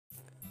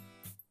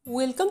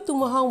Welcome to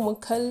MAHAO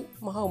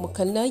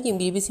MAKHALna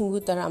yengbibisingu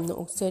taramna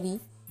oksari.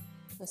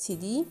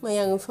 Masidi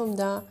mayang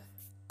famda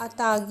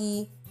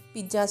Attagi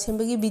pizza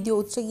sembagi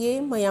video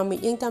utsage mayang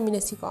yeng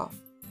taminasi ko.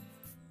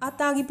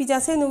 Attagi pizza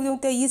se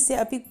nugyung te yise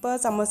apikpa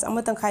chamas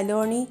ama tangkhai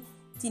lorni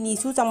chini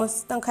su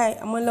chamas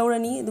tangkhai ama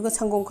lorani aduga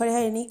sangom khare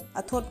hairani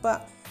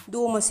athotpa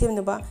do ma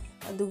semnaba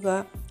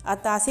aduga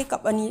atta se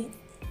cup ani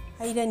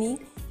hairani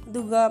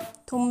aduga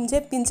thum je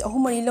pinch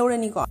ahumari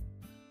lorani ko.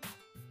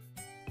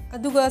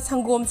 अदुगा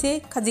संगोम से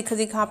खजिक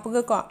खजिक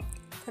हापगा को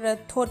खरा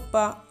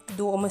थोटपा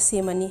दो अमा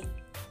सेमनी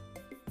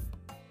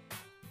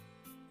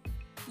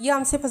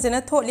याम से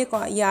फजना थोटले को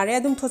यारे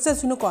अदुम थोचा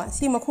सुनु को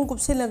सी मखुं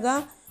कुपसेलगा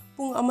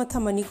पुंग अमा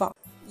थमनी को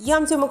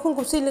याम से मखुं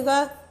कुपसेलगा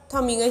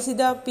थमिंगै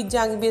सिदा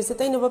पिज्जा गी base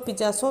तैनबा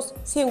pizza sauce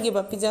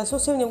सेमगेबा pizza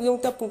sauce सेमने यों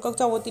ता पुंग कक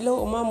चावो तिलो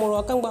अमा मोरो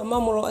अकंबा अमा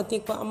मोरो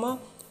अतेकपा अमा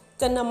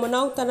चन्ना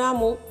मनाव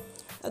तनामु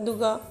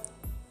अदुगा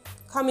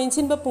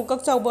खामेनसिनबा पुंग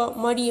कक चावबा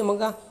मरी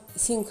अमगा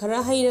इसिंग खरा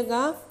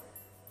हैरगा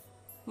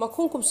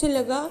मखुं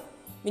कुपसिलगा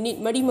मिनिट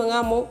मरी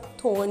मंगामो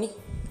थोंगनी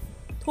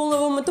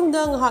थोंगबा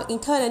मतुंगदा ngahak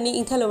इंथालनी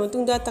इंथाल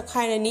मतुंगदा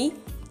तखायरनी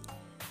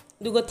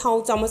दुगा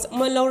थाव चामच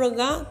अमा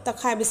लौरगा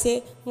तखायबसे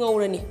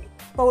ngौरनी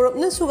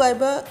पौरपना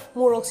सुगाइबा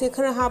मोरोक से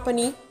खरा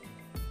हापनी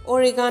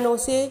ओरेगानो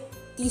से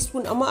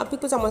टीस्पून अमा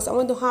अपिक चामच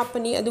अमा दो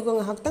हापनी अदुगा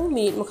ngahak तंग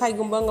मिनिट मखाई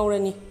गुंबा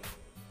ngौरनी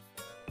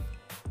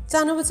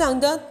चानबा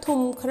चांगदा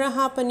थुम खरा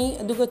हापनी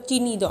अदुगा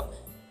चीनी दो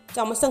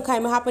चामच तंखाय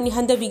मा हापनी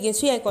हंदबिगे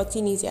सुयाय को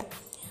चीनी जे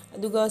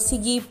अदुगा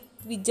सिगी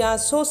पिज्जा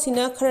सॉस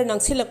सिना खरा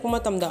नंगसिलक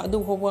मतमदा अदु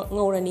होबा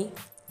ngौरनी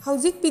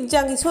हौजिक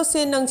पिज्जा गी सॉस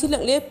से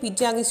नंगसिलकले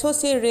पिज्जा गी सॉस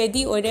से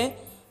ready ओइरे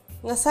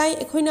ngasai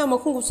ekhoi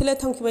makhung kupsila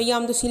thamkiba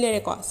yam do silere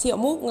ko si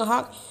amu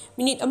ngahak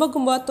minute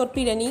amagumba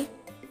totpirani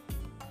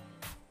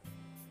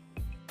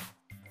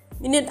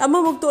minute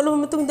amamuk tollo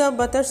matungda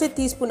butter se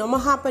teaspoon ama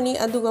hapani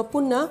aduga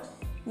punna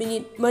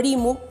minute mari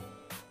muk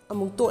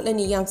amuk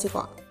totlani yam se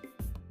ko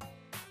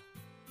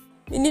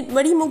minute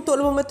mari muk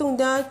tollo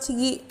matungda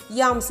chigi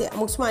yam se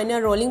amuk smaina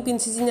rolling pin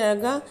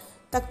sizinaraga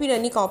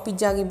takpirani ko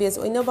pizza gi base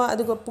oina ba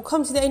aduga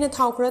pukham sida aina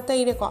thaw khara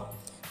taire ko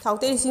थाउ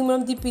ते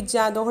सिंगमरम दि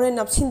pizza दो हरे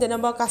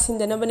नपसिंदनबा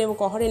कासिंदनबा ने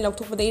को हरे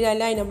लौथुपदे इराय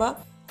लाइनबा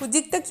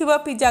हुजिक तखिबा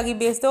pizza गी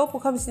base दो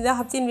पुखम सिदा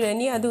हपचिन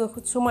बिरानी अदु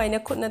सुमाइना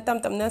Khudna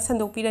तमतमना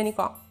संदोक Pirani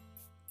को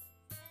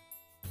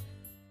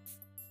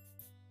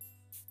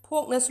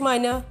फोकना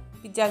सुमाइना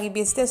pizza गी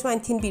बेस ते सुमाइन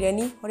थिन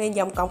बिरानी हरे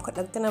याम काम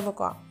खटलक्तनबा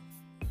को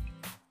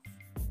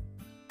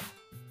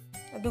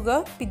अदुगा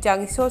पिज्जा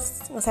गी सॉस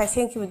ngasai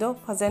सेंखिबदो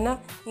फजना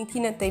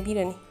निंथिना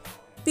तैबिरानी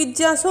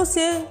पिज्जा सॉस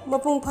से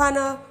मपुंग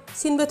फाना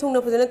सिनबा थुंगना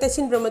फजना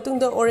तैसिनब्रा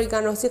मतुंगदा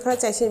ओरेगानो से खरा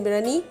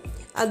चाइसिनबिरानी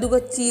अदुगा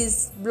चीज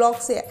ब्लॉक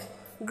से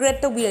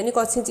ग्रेट तौबिरानी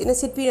को सिंचिना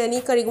सिटपिरानी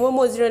करिगुमा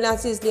मोजरेला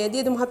चीज लेदी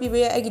अदुम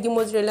हापिबे आगिदि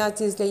mozzarella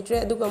cheese लेट्रे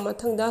अदुगा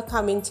मथंगदा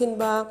खामिन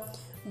सिनबा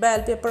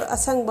bell pepper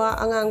Asangba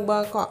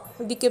अंगांगबा को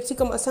हदि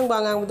कैप्सिकम असंगबा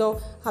अंगांगबदो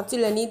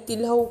हापचिलानी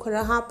तिलहौ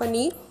खरा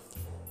हापनी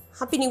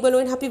हापिनिंगबा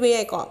लोइन हापिबे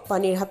याय को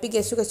पनीर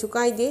हापिगे सुका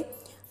सुकाइदे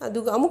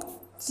अदुगा अमुक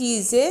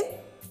चीज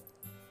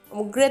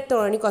अमुक ग्रेट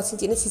तौरानी को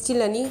सिंचिना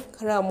सिचिलानी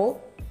खरा अमु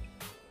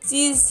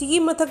चीज सिगी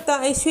मथकता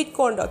ए स्वीट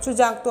कॉर्न दो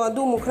चुजाक तो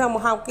अदु मुखरा मो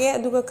हापके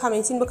अदुगा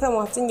खामेनसिन बखरा मो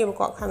हापचिनगे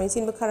बको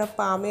खामेनसिन बखरा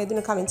पामे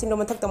अदुना खामेनसिन दो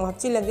मथकता मो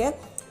हापचिलगे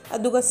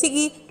अदुगा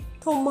सिगी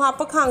थोम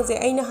हाप खांगजे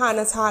अइना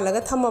हाना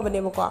सालगा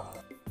थमबने बको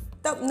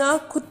तपना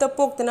खुत्ता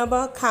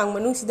पोक्तनाबा खांग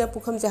मनुंगसिदा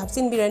पुखमजे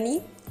हापचिन बिरानी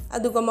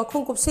अदुगा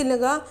मखुं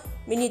कुपसिलगा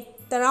मिनिट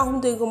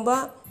 13 गुंबा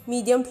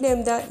मीडियम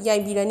फ्लेम दा याय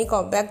बिरानी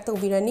को बैक तो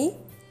बिरानी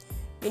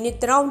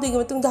मिनिट 13 गी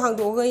मतुंग दा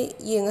हांगदोगा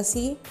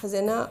येंगसी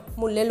फजना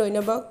मुल्ले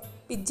लोइनाबा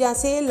पिज्जा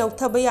से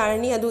लौथब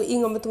यारनी अदु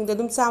इंग मतुंग दा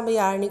दुम चाब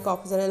यारनी को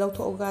फजना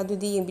लौथोगा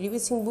अदुदी येंबिरिबि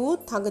सिंबु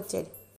थागतचेरी।